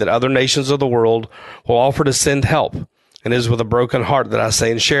disarray that other nations of the world will offer to send help. And it is with a broken heart that I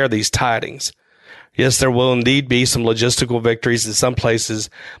say and share these tidings. Yes, there will indeed be some logistical victories in some places,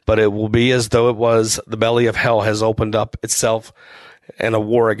 but it will be as though it was the belly of hell has opened up itself in a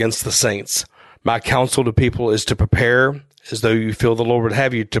war against the saints. My counsel to people is to prepare as though you feel the Lord would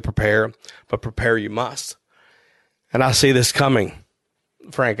have you to prepare, but prepare you must. And I see this coming.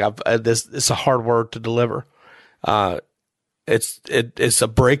 Frank, it's a hard word to deliver. It's a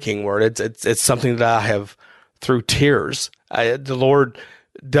breaking word. It's something that I have through tears. The Lord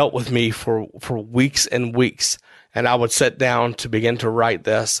dealt with me for weeks and weeks, and I would sit down to begin to write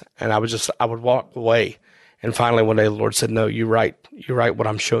this, and I would walk away. And finally one day the Lord said, no, you write what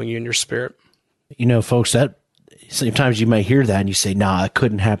I'm showing you in your spirit. You know, folks, that sometimes you may hear that and you say, nah, it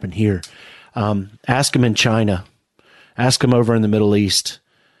couldn't happen here. Ask them in China. Ask them over in the Middle East.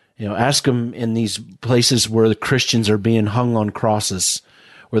 You know, ask them in these places where the Christians are being hung on crosses,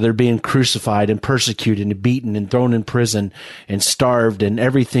 where they're being crucified and persecuted and beaten and thrown in prison and starved and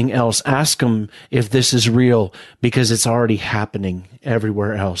everything else. Ask them if this is real, because it's already happening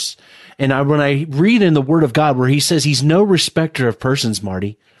everywhere else. And when I read in the Word of God where he says he's no respecter of persons,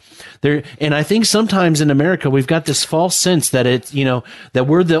 Marty, and I think sometimes in America we've got this false sense that that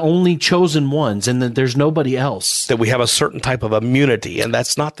we're the only chosen ones and that there's nobody else. That we have a certain type of immunity, and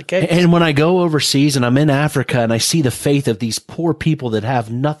that's not the case. And when I go overseas and I'm in Africa and I see the faith of these poor people that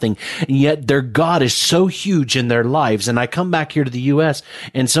have nothing, and yet their God is so huge in their lives, and I come back here to the U.S.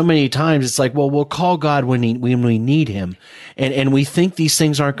 and so many times it's like, well, we'll call God when we need him. And we think these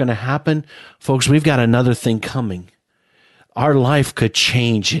things aren't going to happen. Folks, we've got another thing coming. Our life could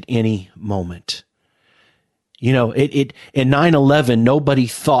change at any moment. You know, in 9/11, nobody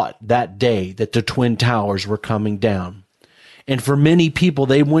thought that day that the Twin Towers were coming down. And for many people,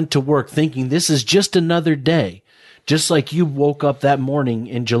 they went to work thinking this is just another day. Just like you woke up that morning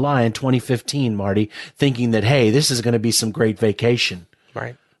in July in 2015, Marty, thinking that, hey, this is going to be some great vacation.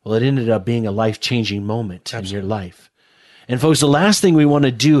 Right. Well, it ended up being a life-changing moment in your life. And folks, the last thing we want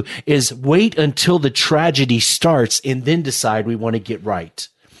to do is wait until the tragedy starts and then decide we want to get right.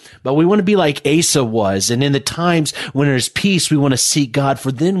 But we want to be like Asa was. And in the times when there's peace, we want to seek God.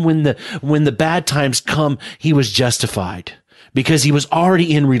 For then when the bad times come, he was justified because he was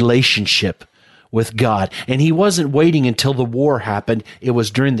already in relationship with God. And he wasn't waiting until the war happened. It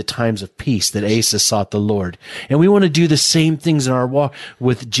was during the times of peace that Asa sought the Lord. And we want to do the same things in our walk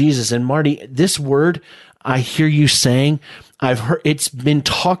with Jesus. And Marty, this word, I hear you saying, I've heard it's been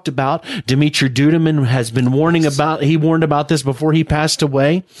talked about. Dimitri Duduman has been warned about this before he passed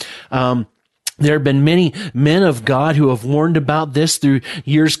away. There have been many men of God who have warned about this through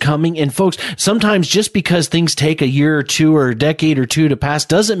years coming. And folks, sometimes just because things take a year or two or a decade or two to pass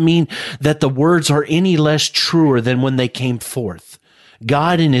doesn't mean that the words are any less truer than when they came forth.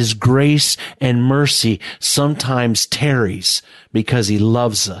 God in his grace and mercy sometimes tarries because he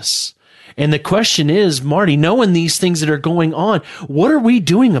loves us. And the question is, Marty, knowing these things that are going on, what are we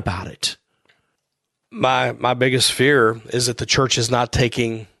doing about it? My biggest fear is that the church is not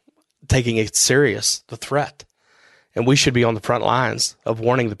taking it serious, the threat. And we should be on the front lines of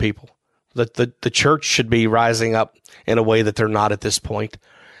warning the people. That the church should be rising up in a way that they're not at this point.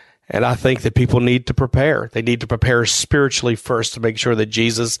 And I think that people need to prepare. They need to prepare spiritually first to make sure that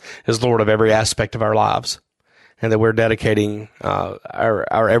Jesus is Lord of every aspect of our lives, and that we're dedicating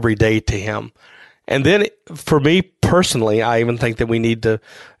our every day to him. And then for me personally, I even think that we need to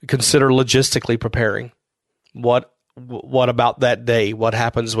consider logistically preparing. What about that day? What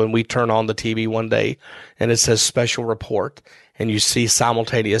happens when we turn on the TV one day and it says special report and you see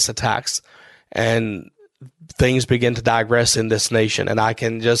simultaneous attacks and things begin to digress in this nation? And I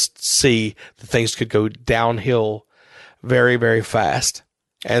can just see that things could go downhill very, very fast.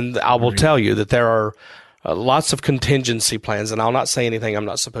 And I will tell you that there are lots of contingency plans, and I'll not say anything I'm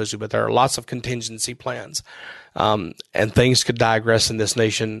not supposed to, but there are lots of contingency plans, and things could digress in this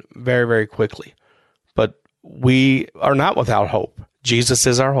nation very, very quickly. But we are not without hope. Jesus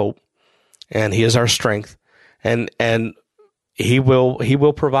is our hope, and he is our strength, and he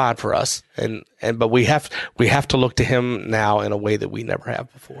will provide for us, but we have to look to him now in a way that we never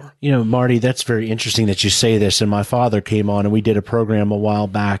have before. You know, Marty, that's very interesting that you say this. And my father came on, and we did a program a while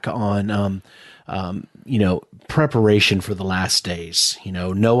back on preparation for the last days.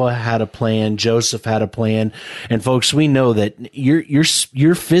 Noah had a plan, Joseph had a plan, and folks, we know that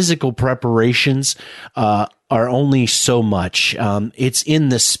your physical preparations are only so much. It's in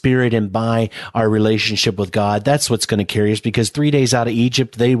the spirit and by our relationship with God. That's what's going to carry us, because 3 days out of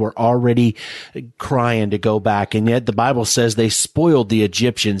Egypt, they were already crying to go back. And yet the Bible says they spoiled the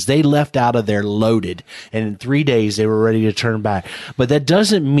Egyptians. They left out of there loaded. And in 3 days, they were ready to turn back. But that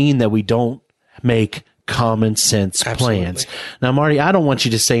doesn't mean that we don't make common sense plans. Now, Marty, I don't want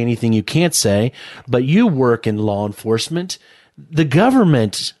you to say anything you can't say, but you work in law enforcement. The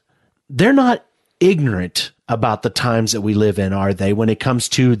government, they're not ignorant about the times that we live in, are they? When it comes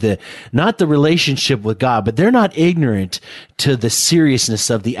to not the relationship with God, but they're not ignorant to the seriousness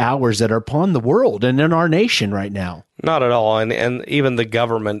of the hours that are upon the world and in our nation right now. Not at all. And even the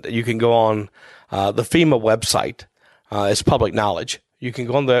government, you can go on the FEMA website. It's public knowledge. You can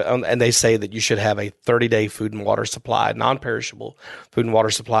go on and they say that you should have a 30-day food and water supply, non-perishable food and water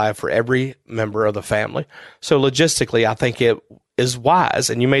supply for every member of the family. So logistically, I think it is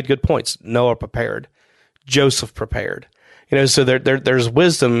wise, and you made good points. Noah prepared. Joseph prepared. So there's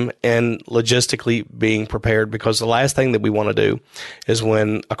wisdom in logistically being prepared, because the last thing that we want to do is,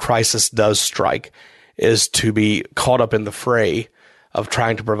 when a crisis does strike, is to be caught up in the fray of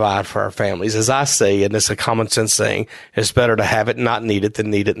trying to provide for our families. As I say, and it's a common sense saying, it's better to have it and not need it than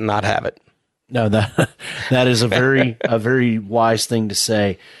need it and not have it. No, that is a very wise thing to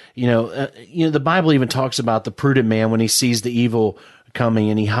say. The Bible even talks about the prudent man when he sees the evil coming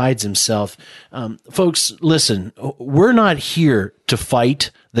and he hides himself. Folks, listen, we're not here to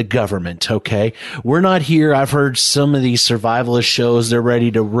fight the government, okay? We're not here. I've heard some of these survivalist shows, they're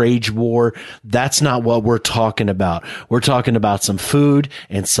ready to wage war. That's not what we're talking about. We're talking about some food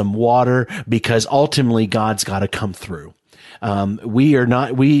and some water, because ultimately God's got to come through. We are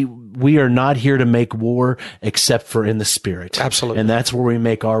not here to make war except for in the spirit. Absolutely. And that's where we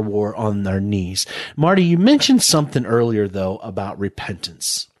make our war, on our knees. Marty, you mentioned something earlier, though, about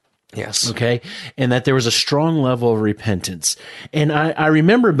repentance. Yes. Okay. And that there was a strong level of repentance. And I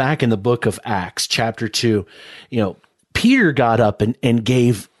remember back in the book of Acts, chapter 2, Peter got up and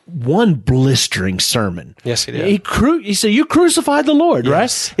gave one blistering sermon. Yes, he did. He said, "You crucified the Lord,"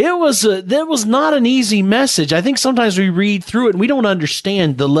 yes. Right? That was not an easy message. I think sometimes we read through it and we don't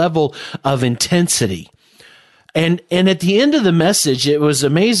understand the level of intensity. And at the end of the message, it was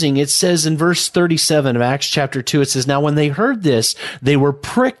amazing. It says in verse 37 of Acts chapter 2, it says, "Now when they heard this, they were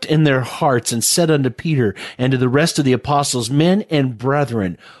pricked in their hearts and said unto Peter and to the rest of the apostles, 'Men and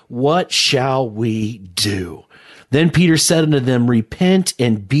brethren, what shall we do?' Then Peter said unto them, Repent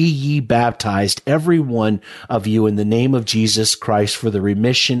and be ye baptized, every one of you, in the name of Jesus Christ, for the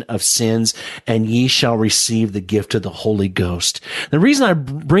remission of sins, and ye shall receive the gift of the Holy Ghost." The reason I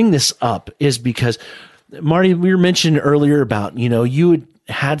bring this up is because, Marty, we were mentioning earlier about, you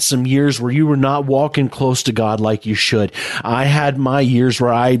had some years where you were not walking close to God like you should. I had my years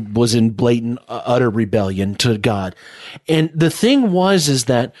where I was in blatant, utter rebellion to God. And the thing is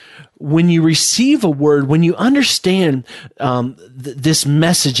that when you receive a word, when you understand this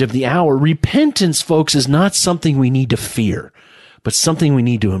message of the hour, repentance, folks, is not something we need to fear, but something we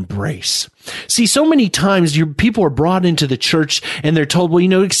need to embrace. See, so many times people are brought into the church and they're told,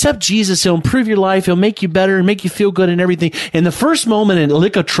 well, accept Jesus. He'll improve your life. He'll make you better and make you feel good and everything. And the first moment a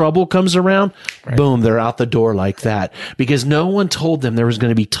lick of trouble comes around, right, boom, they're out the door like that, because no one told them there was going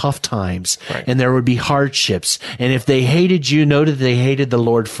to be tough times, right, and there would be hardships. And if they hated you, know that they hated the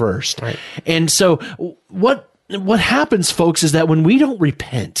Lord first. Right. And so what happens, folks, is that when we don't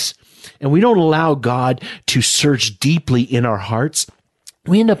repent, and we don't allow God to search deeply in our hearts,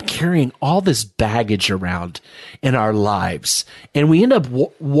 we end up carrying all this baggage around in our lives. And we end up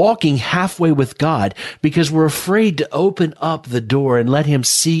walking halfway with God because we're afraid to open up the door and let him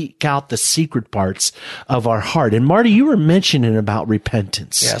seek out the secret parts of our heart. And Marty, you were mentioning about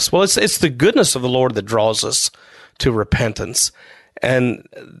repentance. Yes. Well, it's the goodness of the Lord that draws us to repentance. And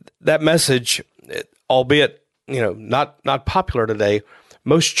that message, albeit, not popular today,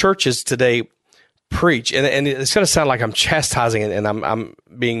 most churches today preach, and it's going to sound like I'm chastising it and I'm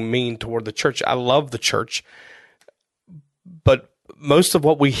being mean toward the church. I love the church, but most of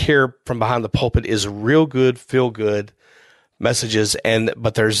what we hear from behind the pulpit is real good, feel good messages,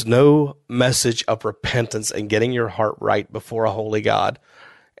 but there's no message of repentance and getting your heart right before a holy God.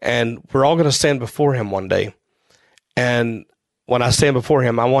 And we're all going to stand before him one day. And when I stand before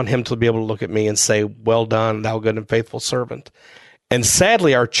him, I want him to be able to look at me and say, "Well done, thou good and faithful servant." And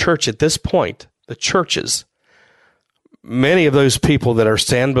sadly, our church at this point, the churches, many of those people that are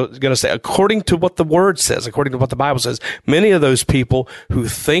going to say, according to what the word says, according to what the Bible says, many of those people who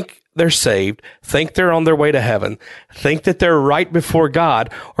think they're saved, think they're on their way to heaven, think that they're right before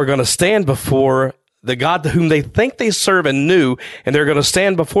God, are going to stand before the God to whom they think they serve and knew, and they're going to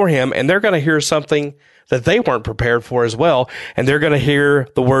stand before him, and they're going to hear something that they weren't prepared for as well. And they're going to hear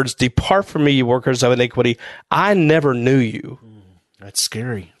the words, "Depart from me, you workers of iniquity. I never knew you." That's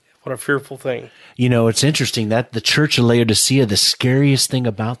scary. What a fearful thing. You know, it's interesting that the church of Laodicea, the scariest thing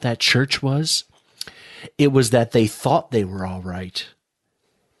about that church was, it was that they thought they were all right.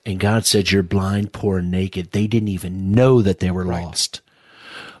 And God said, "You're blind, poor, and naked." They didn't even know that they were lost.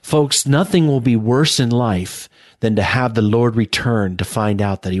 Folks, nothing will be worse in life than to have the Lord return to find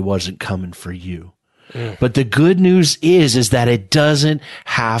out that he wasn't coming for you. But the good news is that it doesn't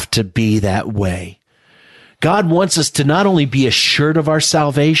have to be that way. God wants us to not only be assured of our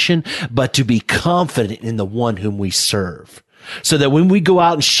salvation, but to be confident in the one whom we serve. So that when we go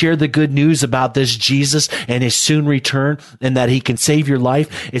out and share the good news about this Jesus and his soon return and that he can save your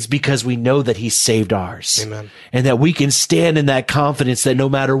life, it's because we know that he saved ours. Amen. And that we can stand in that confidence that no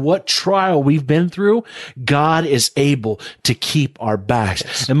matter what trial we've been through, God is able to keep our backs.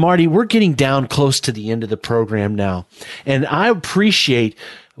 Yes. And Marty, we're getting down close to the end of the program now. And I appreciate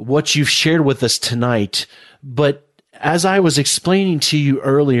what you've shared with us tonight. But as I was explaining to you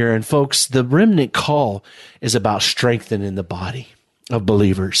earlier, and folks, the remnant call is about strengthening the body of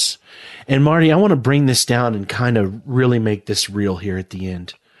believers. And Marty, I want to bring this down and kind of really make this real here at the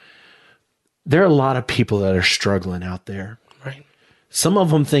end. There are a lot of people that are struggling out there. Right. Some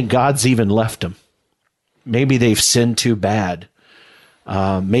of them think God's even left them. Maybe they've sinned too bad.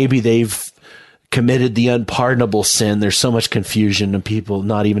 Maybe they've committed the unpardonable sin. There's so much confusion and people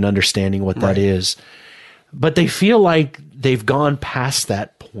not even understanding what that is. But they feel like they've gone past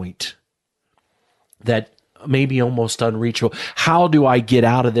that point, that maybe almost unreachable. How do I get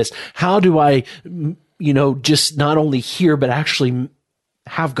out of this? How do I, just not only hear, but actually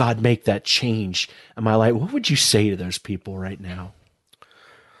have God make that change in my life? What would you say to those people right now?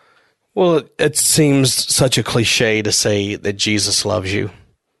 Well, it seems such a cliche to say that Jesus loves you,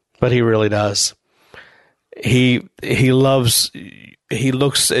 but he really does. He loves. He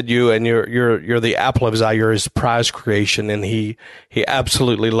looks at you, and you're the apple of his eye. You're his prized creation, and he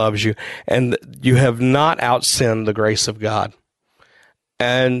absolutely loves you. And you have not outsinned the grace of God.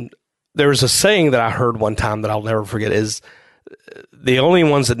 And there's a saying that I heard one time that I'll never forget: is the only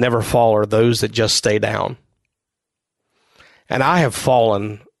ones that never fall are those that just stay down. And I have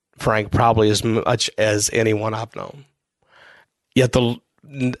fallen, Frank, probably as much as anyone I've known. Yet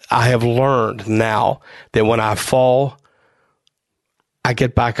I have learned now that when I fall, I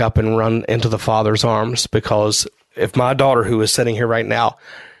get back up and run into the Father's arms, because if my daughter, who is sitting here right now,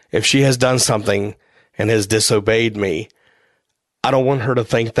 if she has done something and has disobeyed me, I don't want her to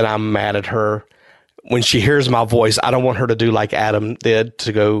think that I'm mad at her. When she hears my voice, I don't want her to do like Adam did,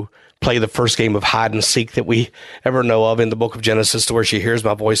 to go play the first game of hide and seek that we ever know of in the book of Genesis, to where she hears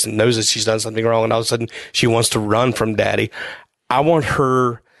my voice and knows that she's done something wrong, and all of a sudden she wants to run from Daddy. I want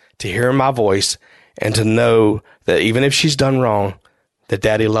her to hear my voice and to know that even if she's done wrong, that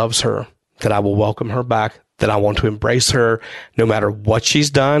Daddy loves her, that I will welcome her back, that I want to embrace her no matter what she's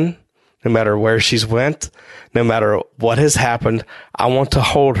done, no matter where she's went, no matter what has happened. I want to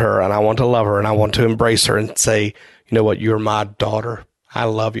hold her, and I want to love her, and I want to embrace her and say, you know what, you're my daughter. I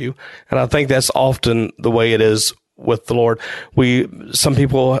love you. And I think that's often the way it is with the Lord. Some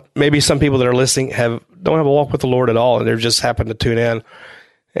people that are listening don't have a walk with the Lord at all, and they just happen to tune in.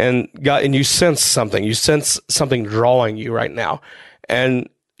 And you sense something drawing you right now. And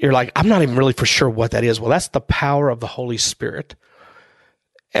you're like, I'm not even really for sure what that is. Well, that's the power of the Holy Spirit.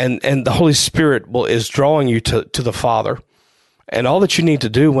 And the Holy Spirit is drawing you to the Father. And all that you need to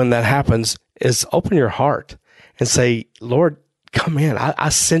do when that happens is open your heart and say, Lord, come in. I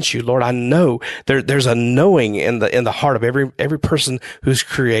sense you, Lord. I know there's a knowing in the heart of every person who's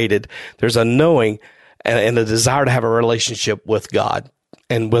created. There's a knowing and a desire to have a relationship with God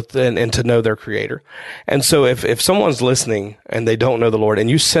and to know their Creator. And so if someone's listening and they don't know the Lord, and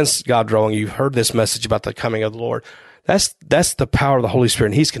you sense God drawing, you've heard this message about the coming of the Lord, that's the power of the Holy Spirit,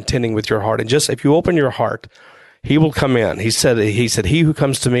 and he's contending with your heart. And just if you open your heart, he will come in. He said, he who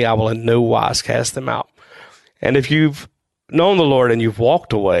comes to me, I will in no wise cast them out. And if you've known the Lord and you've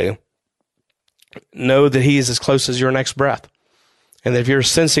walked away, know that he is as close as your next breath. And if you're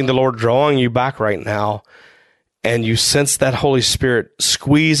sensing the Lord drawing you back right now, and you sense that Holy Spirit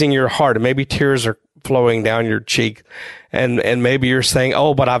squeezing your heart, and maybe tears are flowing down your cheek, and maybe you're saying,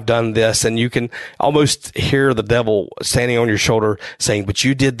 oh, but I've done this, and you can almost hear the devil standing on your shoulder saying, but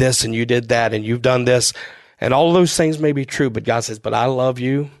you did this and you did that and you've done this, and all of those things may be true, but God says, but I love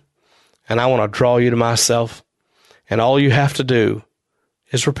you, and I want to draw you to myself, and all you have to do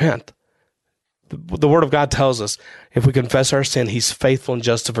is repent. The Word of God tells us if we confess our sin, He's faithful and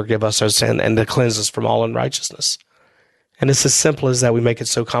just to forgive us our sin and to cleanse us from all unrighteousness. And it's as simple as that. We make it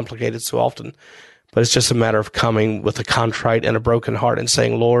so complicated so often. But it's just a matter of coming with a contrite and a broken heart and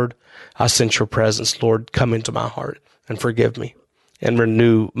saying, Lord, I sense your presence. Lord, come into my heart and forgive me and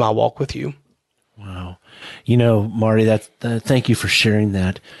renew my walk with you. Wow. Marty, thank you for sharing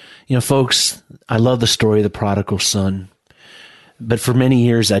that. Folks, I love the story of the prodigal son. But for many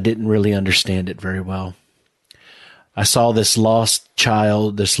years, I didn't really understand it very well. I saw this lost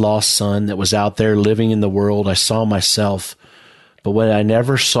child, this lost son that was out there living in the world. I saw myself, but what I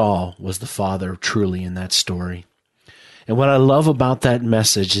never saw was the father truly in that story. And what I love about that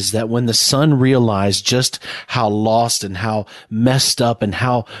message is that when the son realized just how lost and how messed up and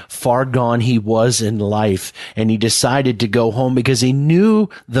how far gone he was in life, and he decided to go home because he knew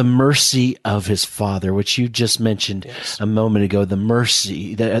the mercy of his father, which you just mentioned a moment ago, the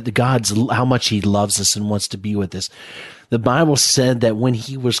mercy, God's, how much he loves us and wants to be with us. The Bible said that when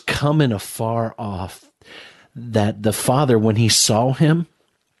he was coming afar off, that the father, when he saw him,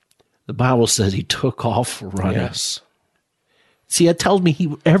 the Bible says he took off running. Yes. See, it tells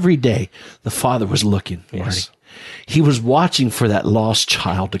me every day the father was looking, Marty. Yes. He was watching for that lost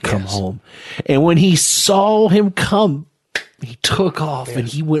child to come Yes. home. And when he saw him come, he took off and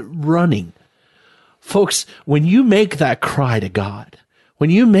he went running. Folks, when you make that cry to God, when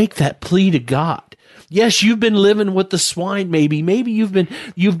you make that plea to God, yes, you've been living with the swine, maybe. Maybe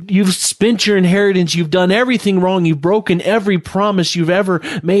you've spent your inheritance. You've done everything wrong. You've broken every promise you've ever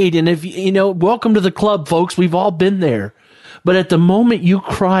made. And if welcome to the club, folks. We've all been there. But at the moment you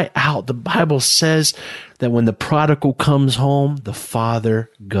cry out, the Bible says that when the prodigal comes home, the father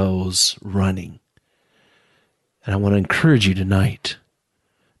goes running. And I want to encourage you tonight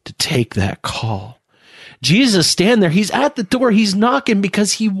to take that call. Jesus stand there. He's at the door. He's knocking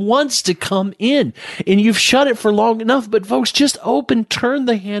because he wants to come in. And you've shut it for long enough. But folks, just turn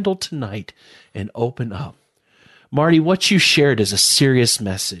the handle tonight and open up. Marty, what you shared is a serious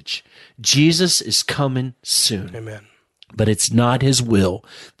message. Jesus is coming soon. Amen. But it's not his will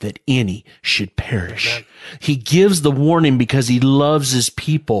that any should perish. Amen. He gives the warning because he loves his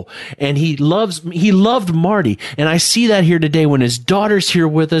people, and he loved Marty. And I see that here today when his daughter's here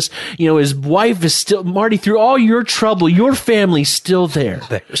with us. His wife is still, Marty, through all your trouble, your family's still there.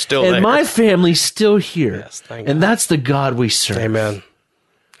 They're still and there. My family's still here. Yes, thank and God. That's the God we serve. Amen.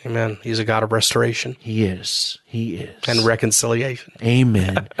 Amen. He's a God of restoration. He is. He is. And reconciliation.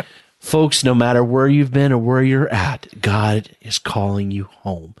 Amen. Folks, no matter where you've been or where you're at, God is calling you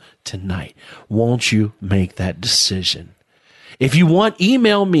home tonight. Won't you make that decision? If you want,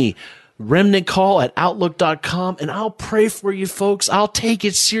 email me, remnantcall@outlook.com, and I'll pray for you, folks. I'll take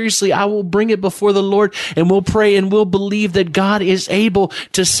it seriously. I will bring it before the Lord, and we'll pray and we'll believe that God is able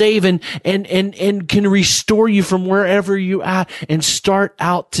to save and can restore you from wherever you at and start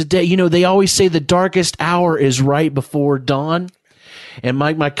out today. They always say the darkest hour is right before dawn. And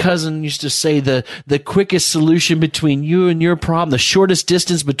my cousin used to say the quickest solution between you and your problem, the shortest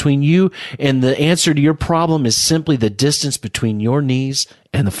distance between you and the answer to your problem is simply the distance between your knees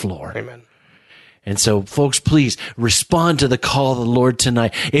and the floor. Amen. And so, folks, please respond to the call of the Lord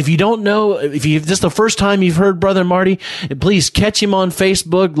tonight. If you don't know, if this is the first time you've heard Brother Marty, please catch him on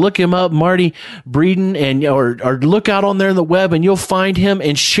Facebook, look him up, Marty Breeden, or look out on there on the web, and you'll find him,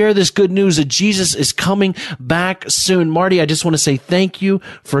 and share this good news that Jesus is coming back soon. Marty, I just want to say thank you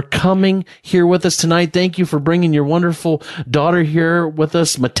for coming here with us tonight. Thank you for bringing your wonderful daughter here with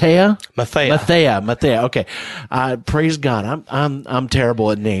us, Mathea. Okay. Praise God. I'm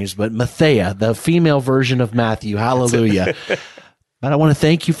terrible at names, but Mathea, the female version of Matthew. Hallelujah. But I want to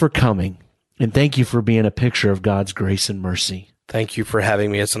thank you for coming, and thank you for being a picture of God's grace and mercy. Thank you for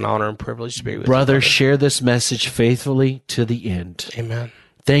having me. It's an honor and privilege to be with you. Brother, share this message faithfully to the end. Amen.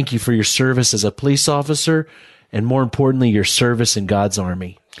 Thank you for your service as a police officer, and more importantly, your service in God's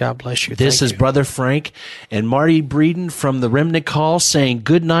army. God bless you. This is Brother Frank and Marty Breeden from the Remnant Call saying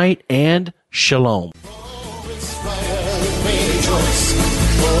good night and shalom.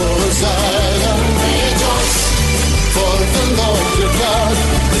 For the Lord your God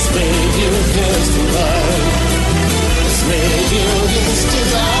has made you his delight. Has made you his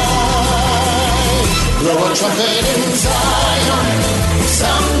delight. Blow a trumpet in Zion,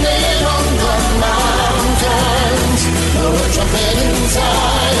 sound it on the mountains. Blow a trumpet in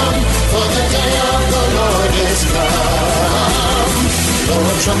Zion, for the day of the Lord is come. Blow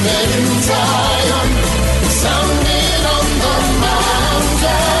a trumpet in Zion.